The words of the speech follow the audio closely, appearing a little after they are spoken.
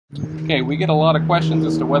Okay, we get a lot of questions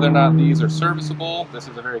as to whether or not these are serviceable. This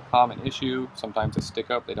is a very common issue. Sometimes they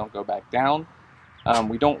stick up, they don't go back down.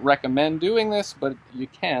 We don't recommend doing this, but you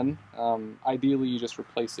can. Ideally, you just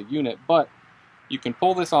replace the unit, but you can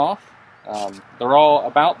pull this off. They're all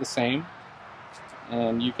about the same,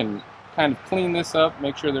 and you can kind of clean this up,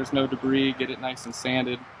 make sure there's no debris, get it nice and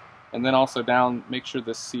sanded, and then also make sure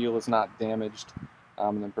the seal is not damaged,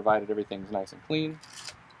 and then provided everything's nice and clean,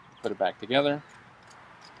 put it back together,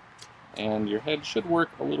 and your head should work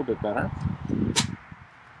a little bit better.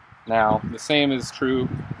 Now, the same is true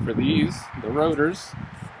for these, the rotors.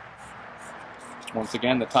 Once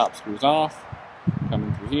again, the top screws off,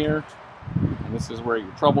 coming through here, and this is where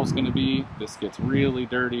your trouble's going to be. This gets really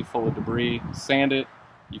dirty, full of debris. Sand it.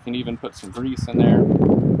 You can even put some grease in there,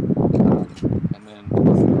 and then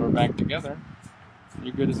throw it back together.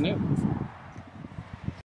 You're good as new.